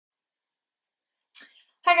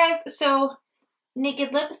Hi guys, so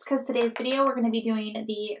naked lips, because today's video we're going to be doing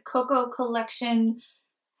the KOKO Collection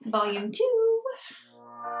Volume 2.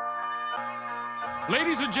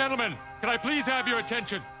 Ladies and gentlemen, can I please have your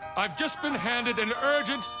attention? I've just been handed an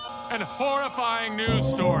urgent and horrifying news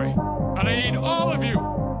story, and I need all of you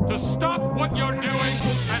to stop what you're doing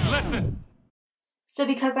and listen. So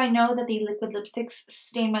because I know that the liquid lipsticks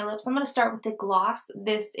stain my lips, I'm going to start with the gloss.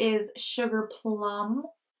 This is Sugar Plum.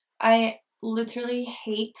 I literally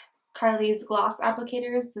hate Kylie's gloss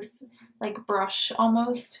applicators, this like brush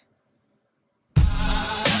almost.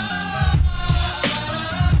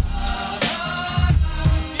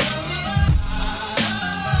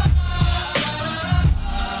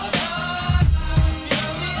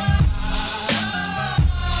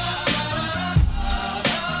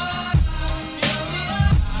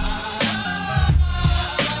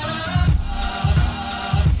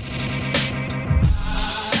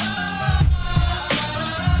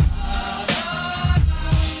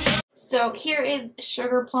 So here is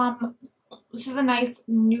Sugar Plum. This is a nice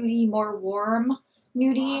nudie, more warm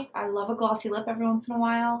nudie. I love a glossy lip every once in a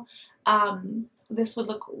while. This would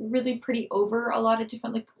look really pretty over a lot of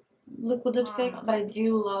different liquid lipsticks, but I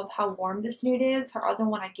do love how warm this nude is. Her other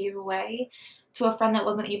one I gave away to a friend that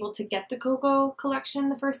wasn't able to get the KOKO collection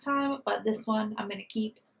the first time, but this one I'm going to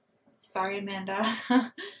keep. Sorry, Amanda.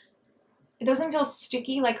 It doesn't feel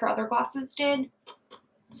sticky like her other glosses did,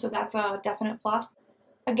 so that's a definite plus.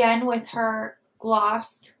 Again, with her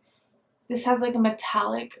gloss, this has like a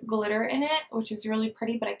metallic glitter in it, which is really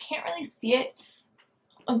pretty, but I can't really see it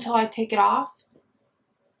until I take it off.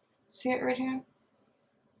 See it right here?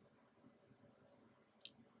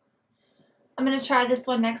 I'm going to try this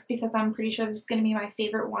one next because I'm pretty sure this is going to be my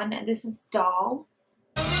favorite one. This is Doll.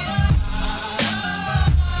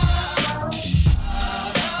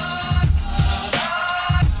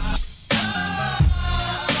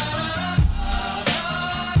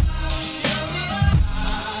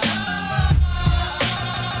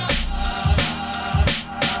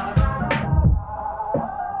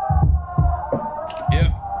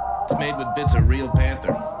 Made with bits of real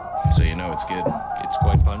panther, so you know it's good. It's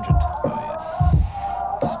quite pungent. Oh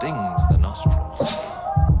yeah. It stings the nostrils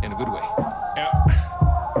in a good way. Yeah.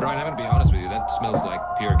 Brian, I'm gonna be honest with you, that smells like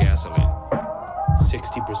pure gasoline.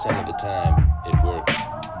 60% of the time, it works.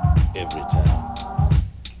 Every time.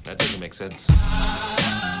 That doesn't make sense.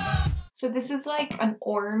 So this is like an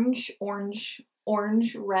orange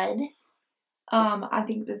red. I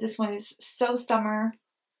think that this one is so summer.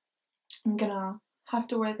 I'm gonna have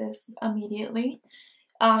to wear this immediately.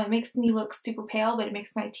 It makes me look super pale, but it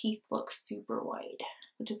makes my teeth look super white,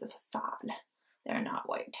 which is a facade. They're not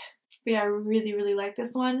white. But yeah, I really, really like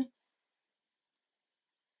this one.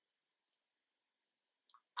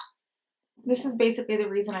 This is basically the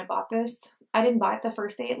reason I bought this. I didn't buy it the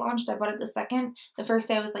first day it launched. I bought it the second. The first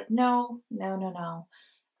day I was like, no, no, no, no.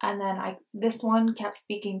 And then this one kept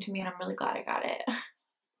speaking to me, and I'm really glad I got it.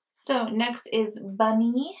 So next is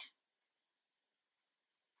Bunny.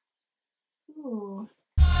 Ooh.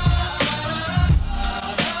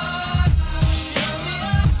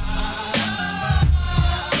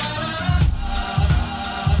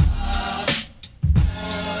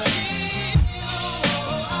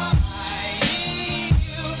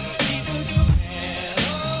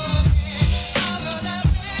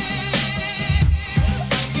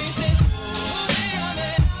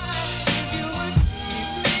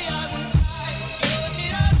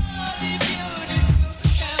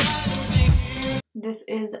 This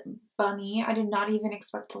is Bunny. I did not even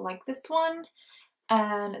expect to like this one,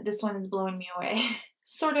 and this one is blowing me away.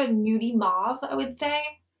 Sort of nudie mauve, I would say.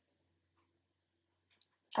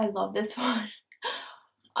 I love this one.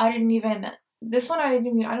 I don't even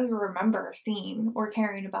remember seeing or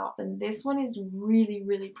caring about, but this one is really,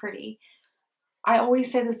 really pretty. I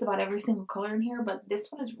always say this about every single color in here, but this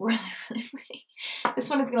one is really, really pretty. This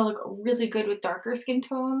one is going to look really good with darker skin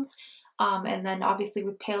tones. And then obviously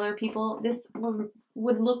with paler people, this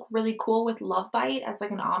would look really cool with Love Bite as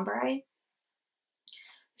like an ombre.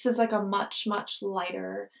 This is like a much, much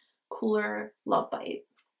lighter, cooler Love Bite.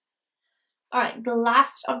 Alright, the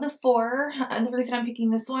last of the four, and the reason I'm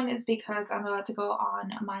picking this one is because I'm about to go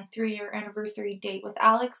on my 3-year anniversary date with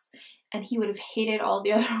Alex, and he would have hated all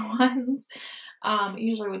the other ones.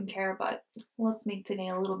 Usually I wouldn't care, but let's make today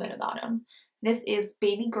a little bit about him. This is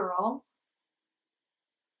Baby Girl.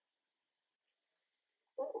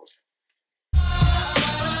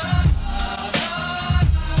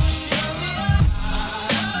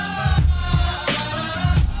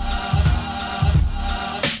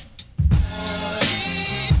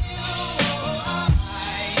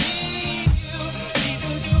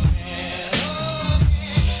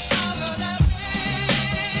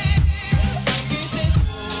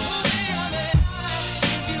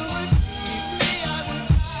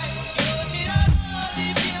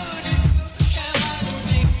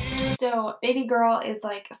 So Baby Girl is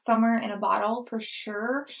like summer in a bottle for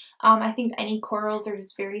sure. I think any corals are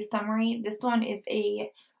just very summery. This one is a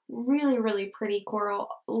really pretty coral,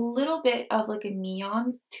 a little bit of like a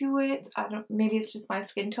neon to it. I don't, maybe it's just my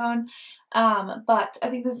skin tone, but I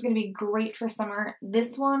think this is going to be great for summer.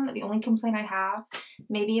 This one, the only complaint I have,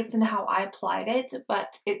 maybe it's in how I applied it,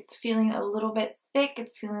 but it's feeling a little bit thick.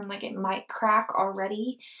 It's feeling like it might crack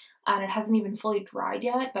already, and it hasn't even fully dried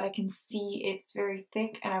yet, but I can see it's very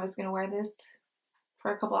thick, and I was going to wear this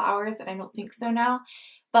for a couple hours, and I don't think so now.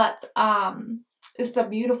 But it's a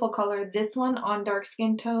beautiful color. This one on dark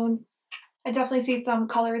skin tone, I definitely see some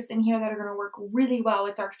colors in here that are going to work really well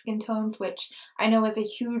with dark skin tones, which I know is a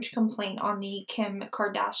huge complaint on the Kim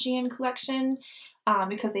Kardashian collection,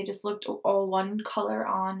 because they just looked all one color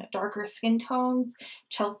on darker skin tones.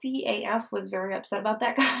 Chelsea AF was very upset about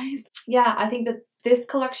that, guys. Yeah, I think that this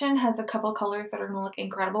collection has a couple colors that are going to look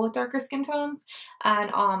incredible with darker skin tones,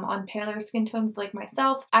 and on paler skin tones like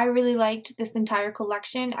myself. I really liked this entire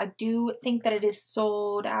collection. I do think that it is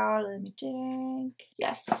sold out. Let me check.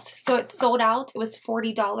 Yes, so it's sold out. It was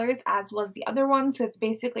 $40, as was the other one, so it's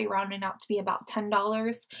basically rounding out to be about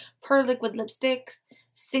 $10 per liquid lipstick.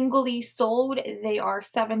 Singly sold, they are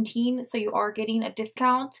 $17, so you are getting a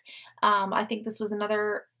discount. I think this was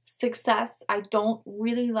another success. I don't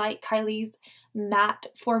really like Kylie's matte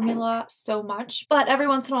formula so much, but every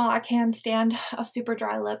once in a while I can stand a super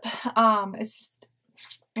dry lip. It's just,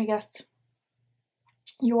 I guess,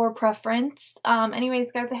 your preference.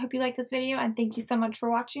 Anyways, guys, I hope you like this video, and thank you so much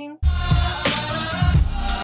for watching.